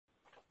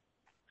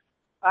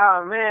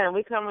Oh man,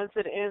 we coming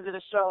to the end of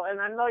the show, and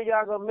I know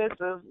y'all gonna miss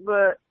us,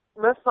 but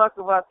let's talk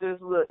about this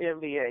little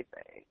NBA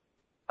thing.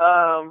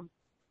 Um,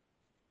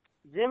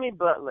 Jimmy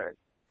Butler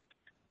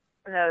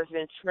has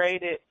been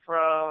traded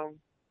from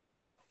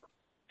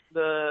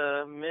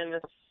the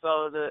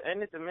Minnesota,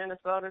 and it's the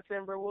Minnesota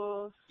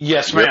Timberwolves.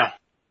 Yes, Yep. ma'am.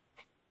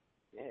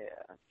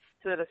 Yeah,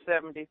 to the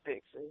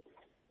 76ers.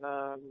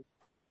 Um,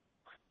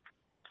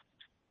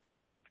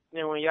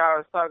 and when y'all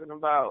was talking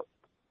about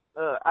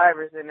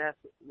Iverson,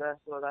 that's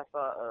what I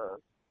thought of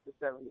the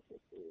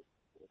 76ers.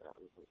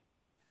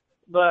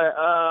 But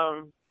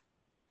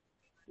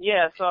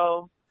yeah,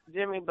 so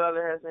Jimmy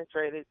Butler has been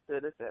traded to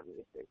the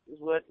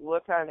 76ers.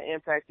 What kind of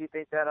impact do you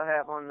think that'll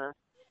have on the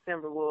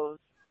Timberwolves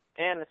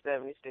and the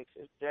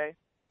 76ers, Jay?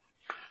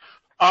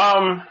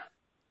 Um,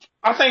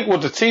 I think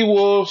with the T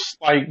Wolves,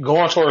 like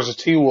going towards the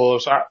T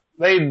Wolves,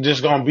 they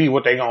just gonna be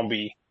what they gonna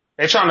be.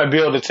 They're trying to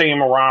build a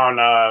team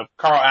around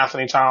Carl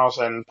Anthony Towns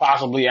and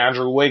possibly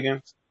Andrew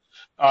Wiggins.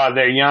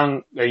 They're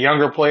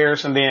younger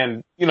players, and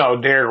then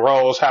Derrick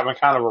Rose having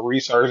kind of a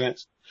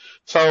resurgence.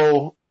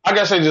 So I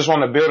guess they just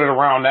want to build it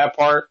around that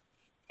part.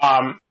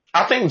 I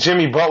think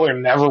Jimmy Butler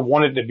never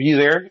wanted to be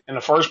there in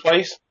the first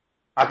place.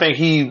 I think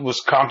he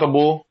was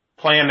comfortable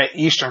playing the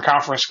Eastern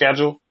Conference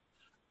schedule.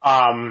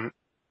 Um,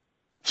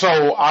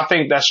 so I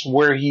think that's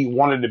where he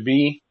wanted to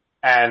be,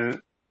 and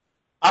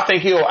I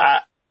think he'll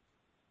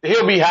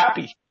be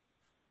happy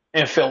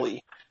in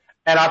Philly.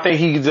 And I think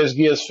he just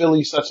gives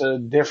Philly such a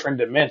different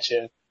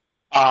dimension.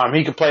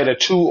 He could play the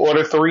 2 or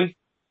the 3.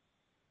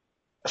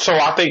 So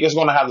I think it's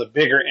going to have the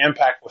bigger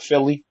impact with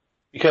Philly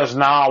because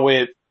now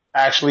it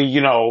actually,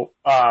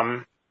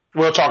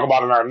 we'll talk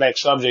about it in our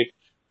next subject,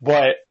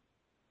 but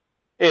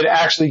it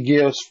actually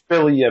gives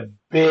Philly a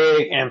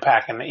big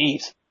impact in the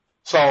East.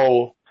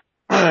 So,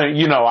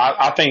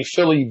 I think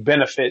Philly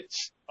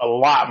benefits a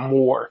lot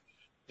more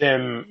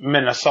than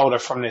Minnesota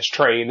from this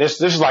trade.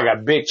 This is like a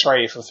big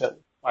trade for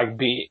Philly, like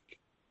big.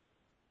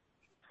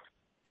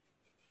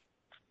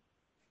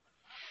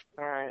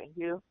 All right,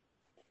 Hugh.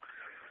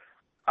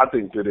 I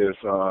think that it's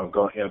going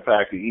to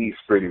impact the East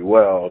pretty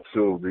well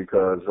too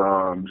because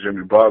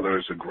Jimmy Butler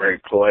is a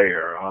great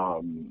player.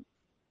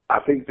 I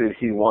think that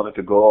he wanted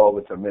to go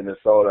over to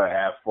Minnesota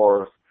at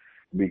first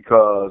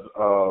because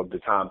of the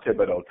Tom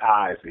Thibodeau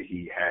ties that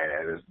he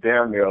had. It's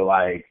damn near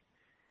like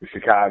the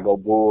Chicago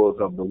Bulls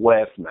of the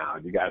West now.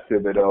 You got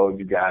Thibodeau,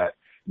 you got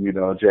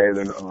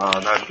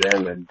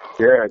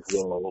Derrick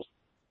Rose.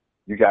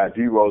 You got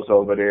D Rose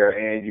over there,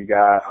 and you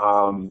got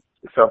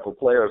several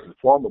players,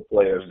 former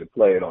players that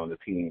played on the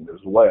team as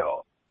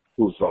well,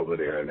 who's over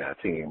there in that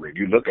team. If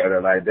you look at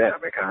it like that,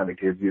 it kind of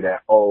gives you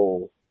that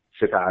old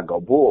Chicago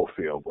Bull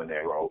feel when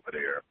they were over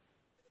there.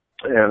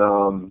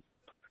 And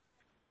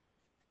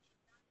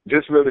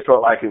just really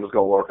felt like it was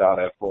going to work out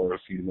at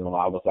first. I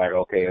was like,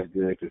 okay, it's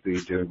good to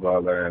see Jimmy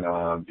Butler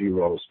and D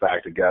Rose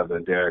back together.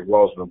 Derrick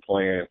Rose been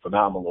playing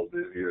phenomenal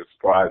this year,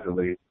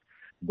 surprisingly.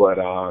 But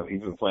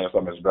he's been playing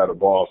some of his better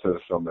ball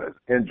since some of his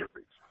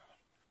injuries.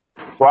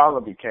 The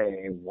problem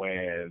became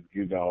when,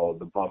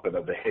 the bumping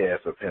of the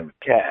heads of him and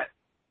Cat.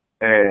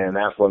 And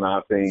that's when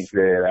I think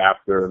that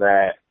after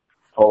that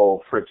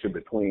whole friction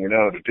between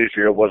them, that this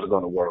year wasn't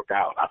going to work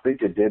out. I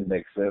think it did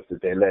make sense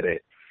that they let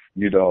it,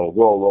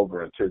 roll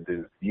over into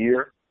this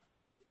year.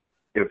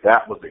 If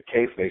that was the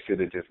case, they should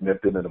have just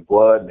nipped it in the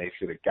bud and they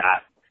should have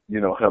got,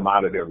 him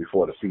out of there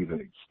before the season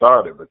even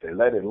started. But they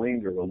let it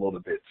linger a little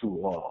bit too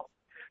long.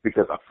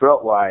 Because I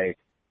felt like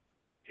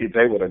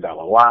they would have got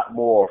a lot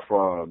more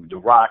from the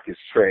Rockets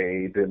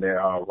trade than they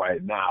are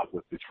right now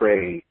with the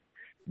trade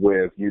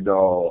with, he's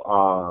going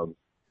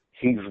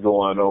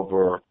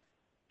over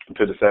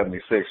to the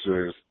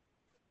 76ers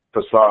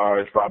for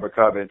Sarge, Robert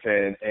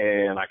Covington,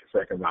 and like a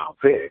second round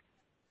pick.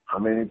 How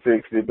many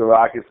picks did the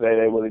Rockets say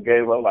they would have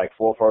gave up? Like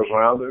 4 first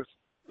rounders?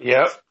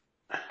 Yep.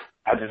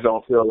 I just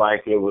don't feel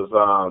like it was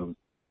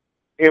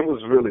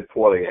really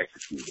poorly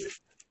executed.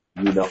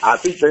 I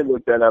think they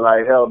looked at it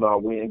like, hell no,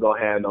 we ain't gonna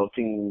have no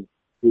team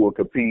who will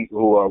compete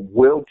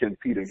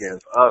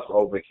against us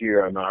over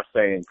here in our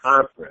same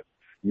conference,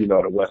 the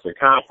Western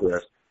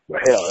Conference.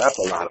 But hell, that's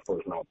a lot of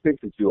first round picks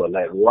that you will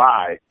let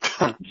ride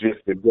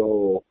just to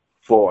go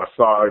for a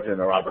Sarge and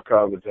a Robert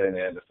Covington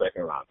and the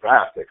second round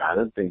draft pick. I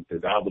didn't think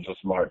that was a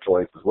smart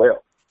choice as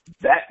well.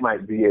 That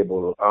might be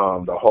able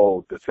to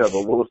hold the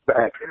Timberwolves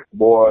back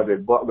more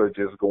than Butler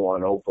just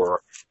going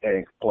over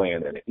and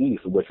playing in the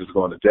East, which is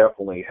going to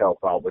definitely help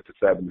out with the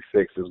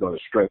 76ers, going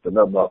to strengthen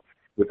them up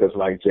because,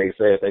 like Jay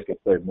said, they can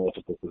play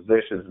multiple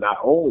positions. Not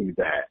only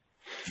that,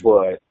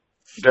 but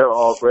they're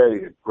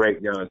already a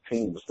great young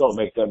team. It's going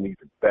to make them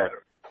even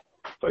better.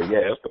 So,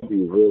 yeah, it's going to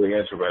be really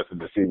interesting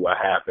to see what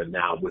happens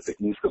now with the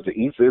East because the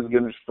East is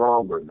getting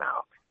stronger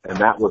now, and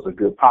that was a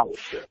good power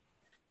shift.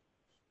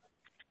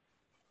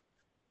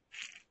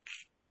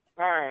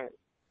 All right.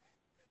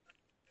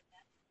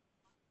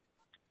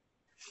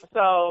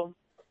 So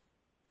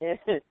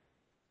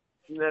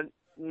the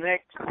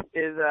next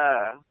is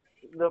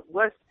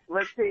what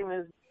team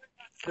is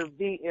to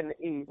beat in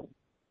the East?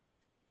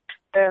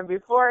 And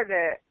before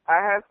that,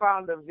 I had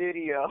found a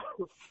video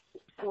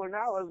when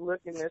I was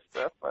looking this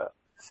stuff up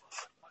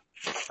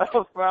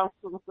from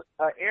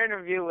an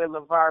interview with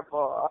LeVar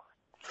Ball.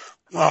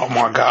 Oh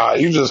my God,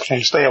 you just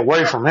can't stay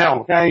away from him,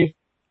 okay?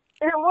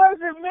 It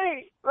wasn't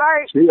me.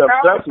 Like, She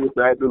obsessed with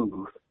that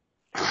dude.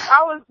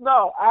 I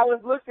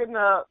was looking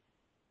up,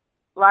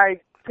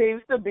 like,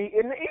 teams to beat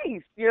in the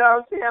East. You know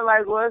what I'm saying?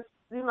 Like, what's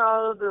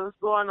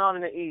going on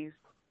in the East?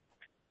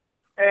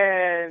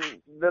 And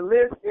the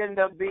list ended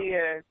up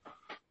being,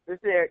 it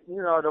said,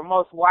 the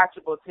most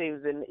watchable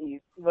teams in the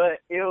East.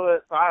 But it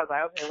was, so I was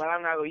like, okay, well,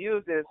 I'm not going to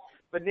use this.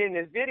 But then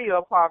this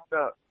video popped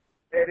up,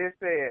 and it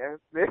says,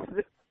 it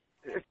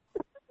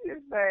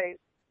says,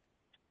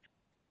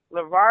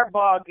 LeVar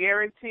Ball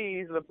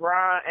guarantees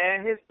LeBron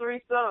and his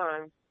 3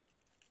 sons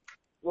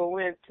will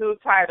win 2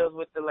 titles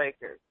with the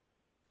Lakers.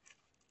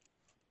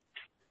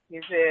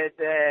 He said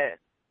that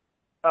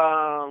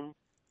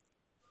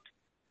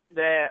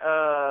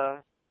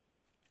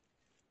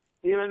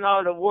even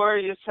though the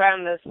Warriors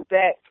trying to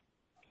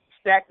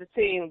stack the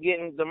team,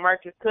 getting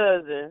DeMarcus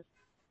Cousins,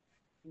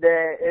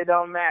 that it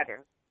don't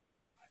matter.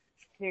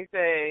 He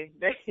said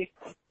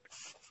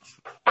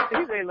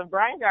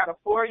LeBron got a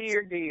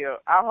 4-year deal.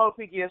 I hope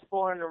he gets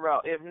 4 in a row.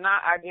 If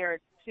not, I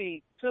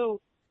guarantee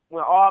 2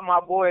 when all my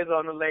boys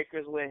on the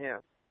Lakers with him.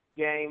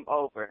 Game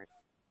over.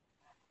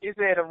 He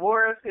said the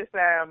Warriors can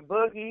sign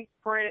Boogie,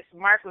 Prince,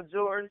 Michael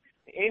Jordan,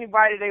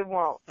 anybody they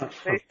want.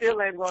 They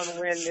still ain't going to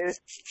win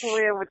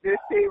with this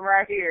team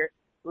right here.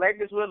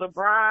 Lakers with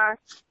LeBron,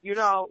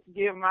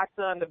 give my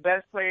son the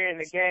best player in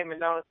the game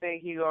and don't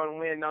think he's going to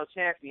win no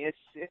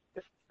championship.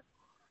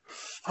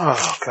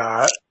 Oh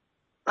God.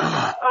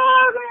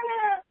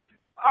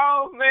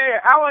 Oh man,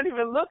 I wasn't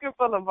even looking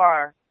for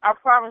LeVar. I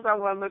promise I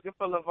wasn't looking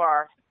for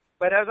LeVar.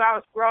 But as I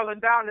was scrolling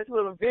down, this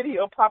little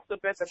video popped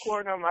up at the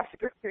corner of my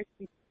screen.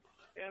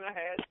 And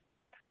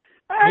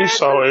I He's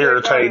so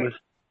irritating.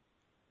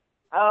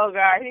 Oh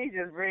God, he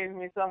just brings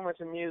me so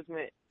much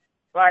amusement.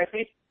 Like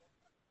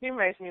he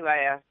makes me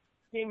laugh.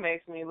 He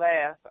makes me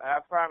laugh. I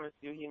promise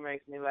you, he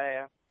makes me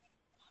laugh.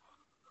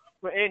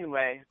 But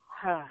anyway,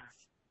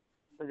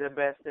 the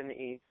best in the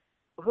East.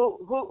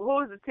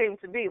 Who's the team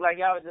to beat? Like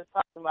y'all was just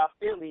talking about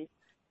Philly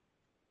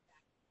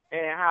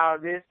and how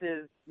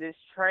this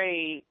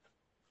trade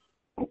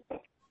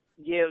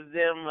gives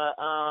them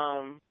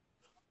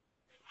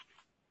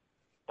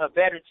a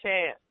better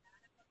chance.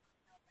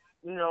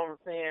 You know what I'm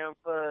saying?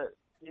 For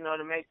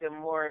to make them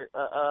more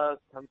a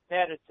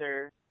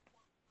competitor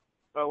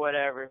or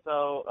whatever.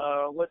 So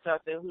what y'all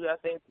think? Who y'all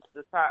think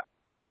the top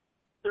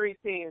 3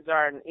 teams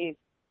are in the East?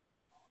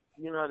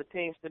 The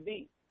teams to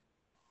beat.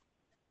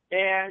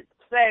 And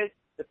say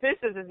the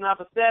Pistons is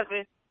number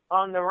 7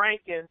 on the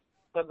rankings,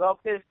 so go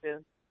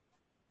Pistons.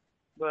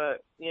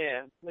 But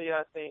yeah, who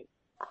y'all think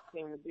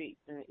team to beat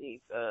in the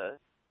East?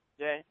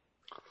 Jay?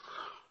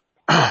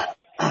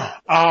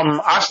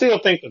 I still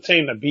think the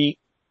team to beat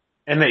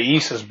in the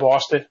East is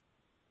Boston,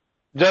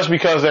 just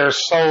because they're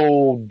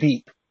so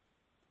deep.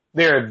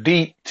 They're a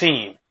deep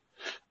team.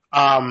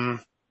 The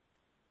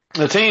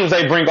teams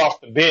they bring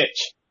off the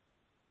bench,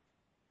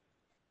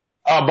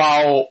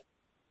 about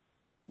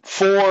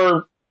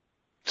 4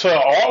 to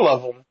all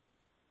of them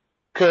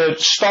could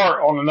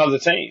start on another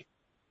team.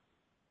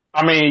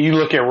 I mean, you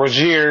look at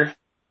Rozier,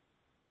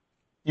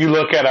 you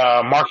look at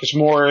Marcus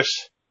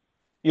Morris,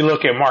 you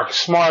look at Marcus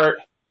Smart.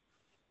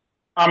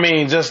 I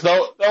mean, just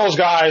those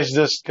guys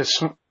just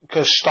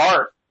could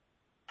start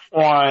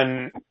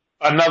on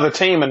another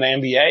team in the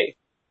NBA,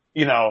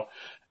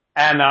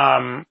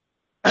 and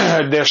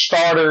their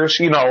starters,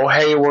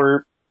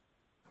 Hayward,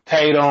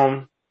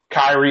 Tatum,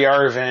 Kyrie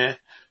Irving,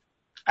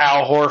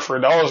 Al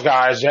Horford, those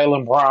guys,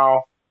 Jaylen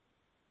Brown,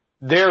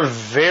 they're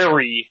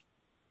very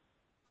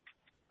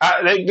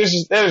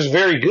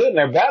good and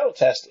they're battle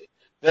tested.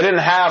 They didn't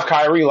have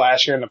Kyrie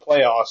last year in the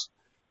playoffs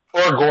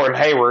or Gordon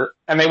Hayward,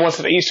 and they went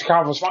to the Eastern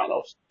Conference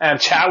Finals and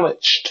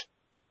challenged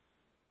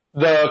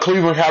the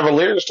Cleveland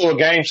Cavaliers to a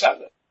Game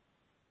 7.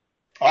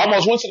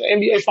 Almost went to the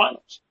NBA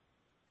Finals.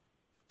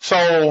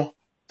 So,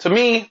 to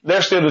me,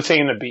 they're still the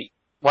team to beat.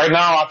 Right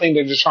now, I think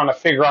they're just trying to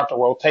figure out the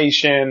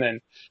rotation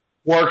and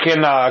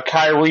working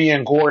Kyrie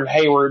and Gordon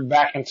Hayward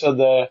back into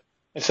the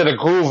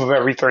groove of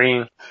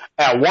everything.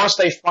 And once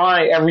they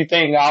find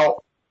everything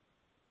out,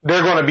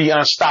 they're going to be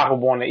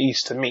unstoppable in the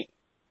East to me.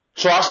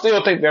 So I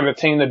still think they're the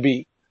team to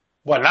beat.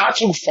 But not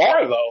too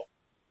far, though.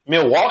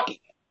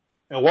 Milwaukee.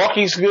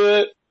 Milwaukee's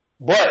good,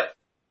 but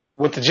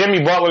with the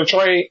Jimmy Butler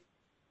trade,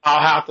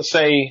 I'll have to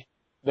say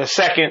the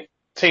second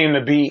team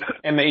to beat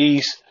in the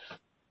East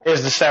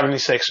is the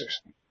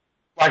 76ers.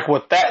 Like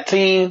with that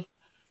team,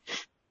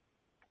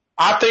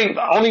 I think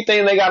the only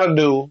thing they got to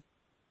do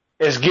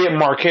is get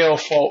Markelle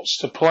Fultz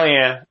to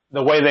playing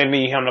the way they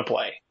need him to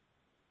play.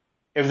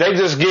 If they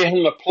just get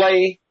him to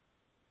play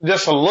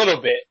just a little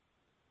bit,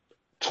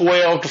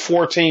 12 to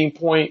 14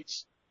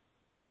 points,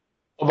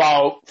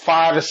 about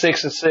 5 to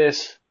 6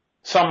 assists,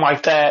 something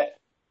like that,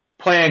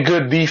 playing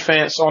good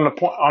defense on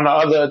the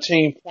other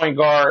team point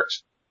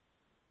guards,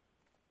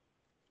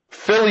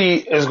 Philly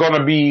is going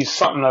to be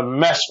something to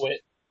mess with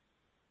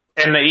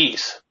in the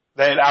East.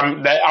 That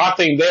I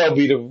think they'll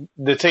be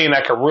the team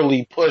that can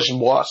really push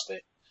Boston.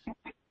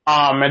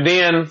 And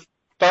then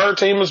third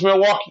team is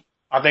Milwaukee.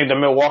 I think the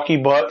Milwaukee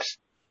Bucks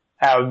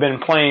have been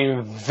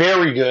playing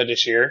very good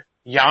this year.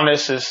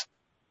 Giannis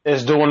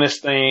is doing this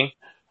thing.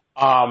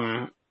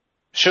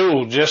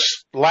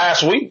 Just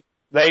last week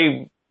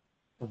they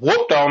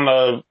whooped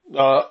on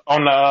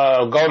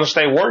the Golden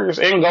State Warriors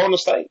in Golden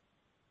State.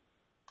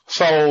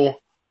 So,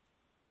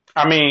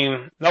 I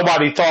mean,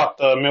 nobody thought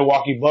the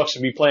Milwaukee Bucks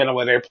would be playing the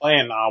way they're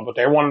playing now, but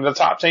they're one of the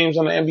top teams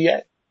in the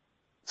NBA.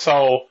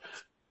 So,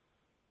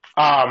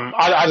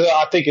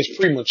 I think it's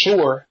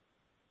premature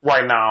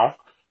right now,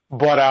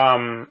 but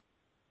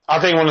I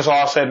think when it's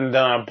all said and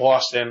done,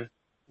 Boston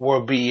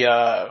will be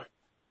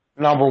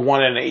number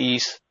one in the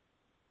East.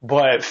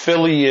 But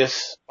Philly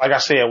is, like I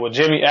said, with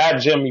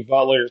Jimmy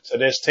Butler to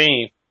this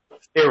team,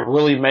 it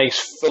really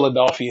makes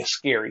Philadelphia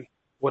scary.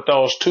 With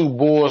those two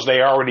Bulls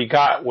they already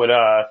got with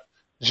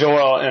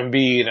Joel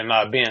Embiid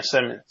and Ben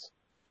Simmons.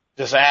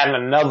 Just adding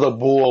another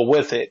Bull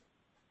with it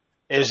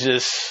is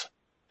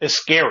it's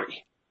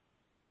scary.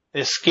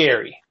 It's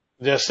scary.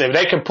 Just if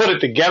they can put it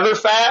together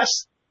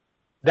fast,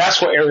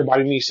 that's what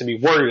everybody needs to be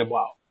worried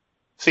about.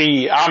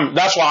 See,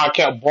 that's why I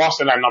kept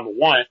Boston at number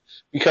one,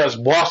 because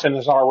Boston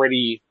is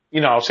already,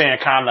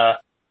 kind of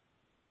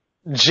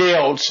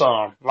jailed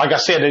some. Like I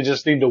said, they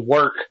just need to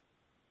work,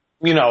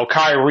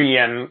 Kyrie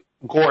and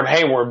Gordon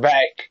Hayward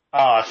back,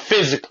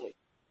 physically.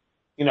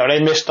 They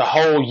missed the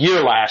whole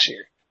year last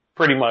year,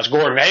 pretty much.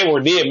 Gordon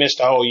Hayward did miss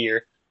the whole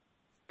year.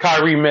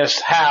 Kyrie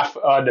missed half,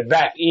 the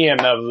back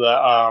end of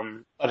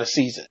the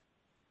season.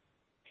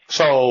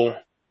 So,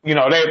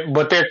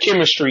 but their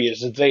chemistry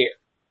is there.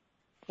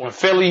 When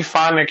Philly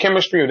find their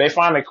chemistry, if they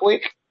find it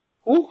quick,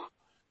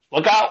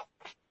 look out.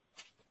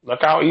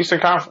 Look out,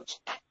 Eastern Conference.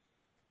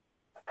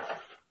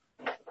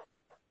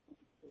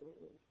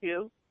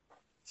 You?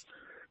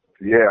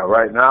 Yeah,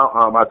 right now,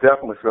 I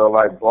definitely feel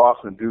like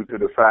Boston, due to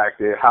the fact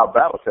that how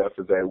battle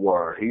tested they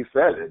were. He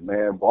said it,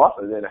 man.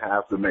 Boston didn't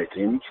have to make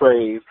any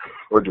trades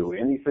or do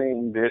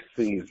anything this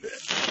season.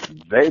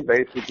 They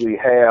basically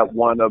have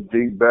one of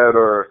the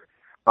better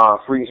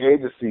free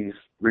agencies,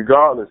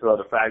 regardless of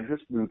the fact,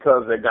 just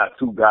because they got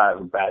two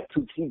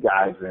key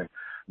guys in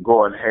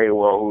Gordon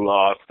Hayward, who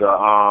lost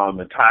the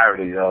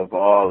entirety of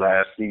all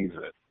last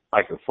season,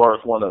 like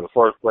one of the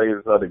first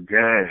players of the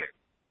game.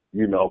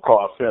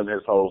 Cost him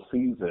his whole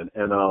season,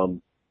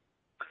 and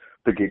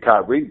to get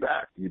Kyrie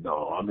back,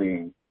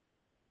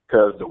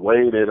 because the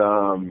way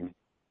that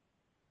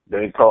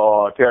they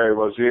call Terry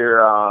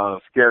Rozier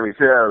Scary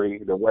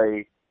Terry, the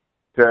way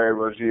Terry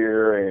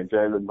Rozier and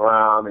Jaylen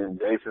Brown and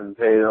Jason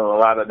Tatum, a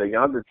lot of the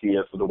younger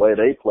kids, the way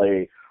they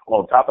played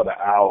on top of the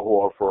Al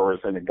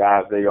Horfords and the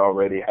guys they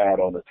already had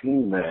on the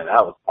team, man,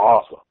 that was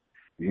awesome.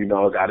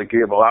 Got to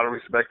give a lot of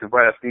respect to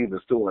Brad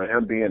Stevens too, and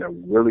him being a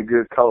really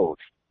good coach.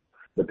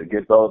 But to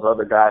get those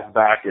other guys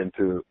back and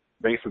to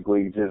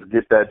basically just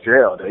get that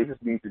gel, they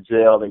just need to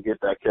gel and get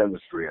that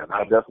chemistry. And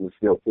I definitely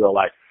still feel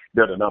like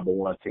they're the number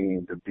one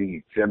team to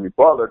beat. Jimmy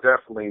Butler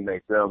definitely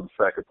makes them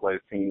second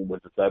place team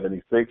with the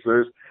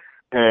 76ers.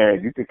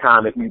 And you can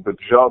kind of either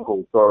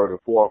juggle third or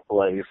fourth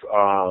place.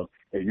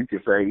 And you can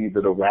say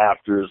either the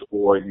Raptors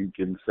or you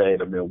can say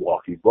the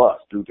Milwaukee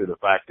Bucks, due to the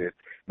fact that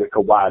the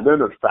Kawhi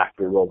Leonard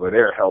factor over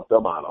there helped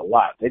them out a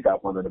lot. They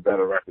got one of the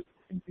better records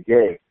in the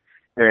NBA.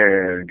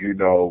 And,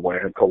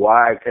 when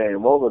Kawhi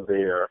came over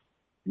there,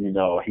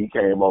 he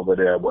came over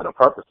there with a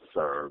purpose to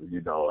serve.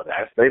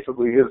 That's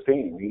basically his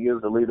team. He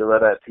is the leader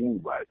of that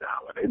team right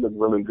now. And they look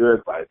really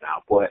good right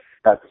now. But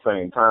at the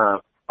same time,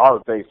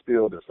 are they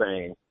still the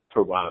same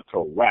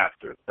Toronto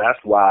Raptors? That's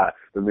why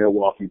the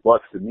Milwaukee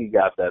Bucks, to me,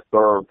 got that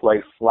third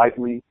place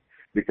slightly,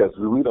 because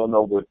we don't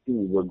know what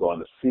team we're going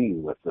to see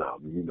with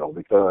them,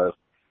 because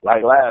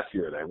like last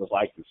year, they was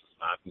like, this is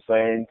not the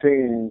same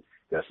team.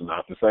 That's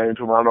not the same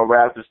Toronto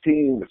Raptors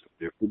team. It's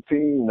a different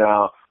team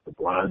now.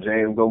 LeBron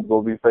James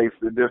gonna be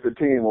facing a different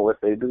team, and what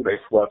they do, they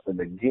swept them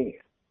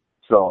again.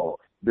 So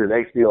do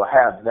they still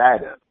have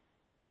that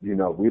in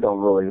them? We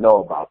don't really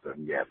know about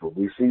them yet, but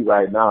we see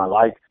right now,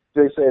 like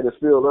Jay said, it's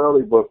still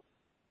early, but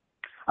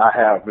I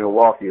have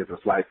Milwaukee as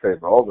a slight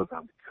favorite over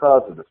them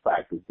because of the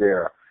fact that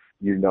they're,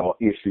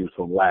 issues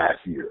from last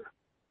year.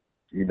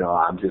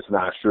 I'm just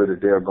not sure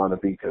that they're going to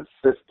be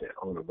consistent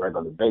on a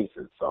regular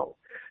basis. So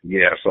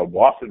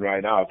Boston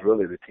right now is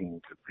really the team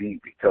to beat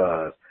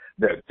because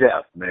their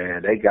depth,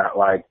 man. They got,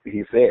 like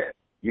he said,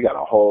 you got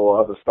a whole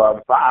other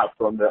starting five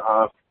from the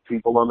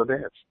people on the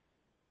bench.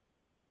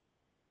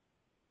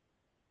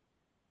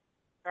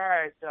 All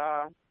right,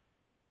 y'all.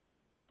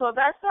 So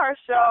that's our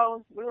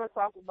show. We're going to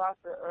talk about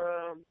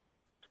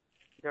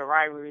the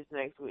rivalries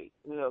next week.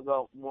 We'll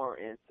go more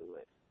into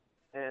it.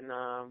 And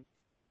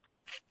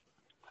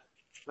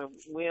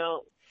we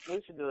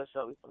should do a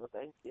show before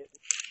Thanksgiving.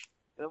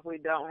 If we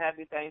don't,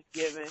 happy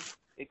Thanksgiving.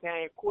 It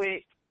came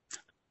quick.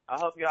 I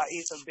hope y'all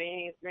eat some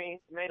beans,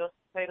 greens, tomatoes,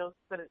 potatoes,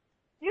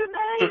 you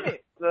name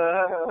it.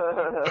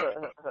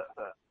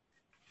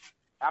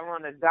 I'm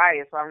on a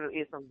diet, so I'm going to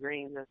eat some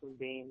greens and some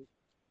beans.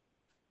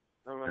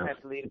 I'm going to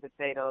have to leave the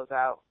potatoes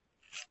out.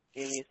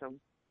 Give me some.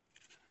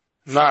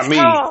 Not me.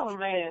 Oh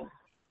man,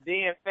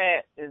 being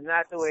fat is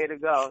not the way to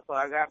go. So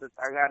I got to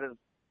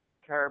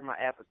curb my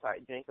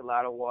appetite. Drink a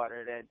lot of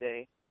water that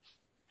day.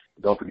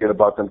 Don't forget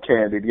about them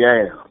candied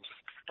yams.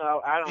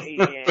 Oh, I don't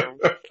eat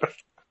yams.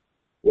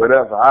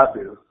 Whatever I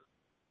do.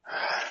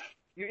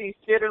 You eat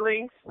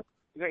chitterlings?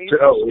 You gonna eat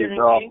Oh,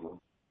 chitterlings?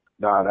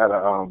 no,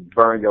 that'll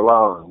burn your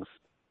lungs.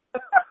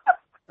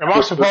 Am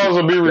I supposed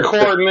to be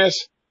recording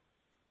this?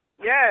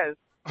 Yes.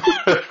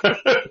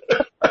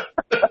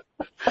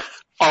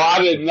 Oh,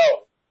 I didn't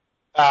know.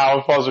 I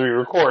was supposed to be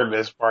recording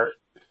this part.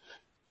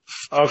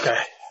 Okay.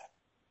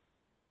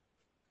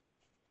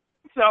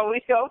 So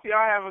we hope y'all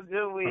have a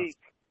good week.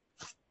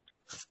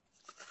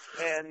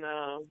 And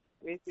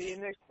we see you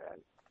next time.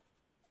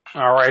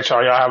 All right,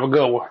 y'all. Y'all have a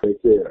good one.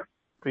 Take care.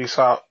 Peace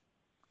out.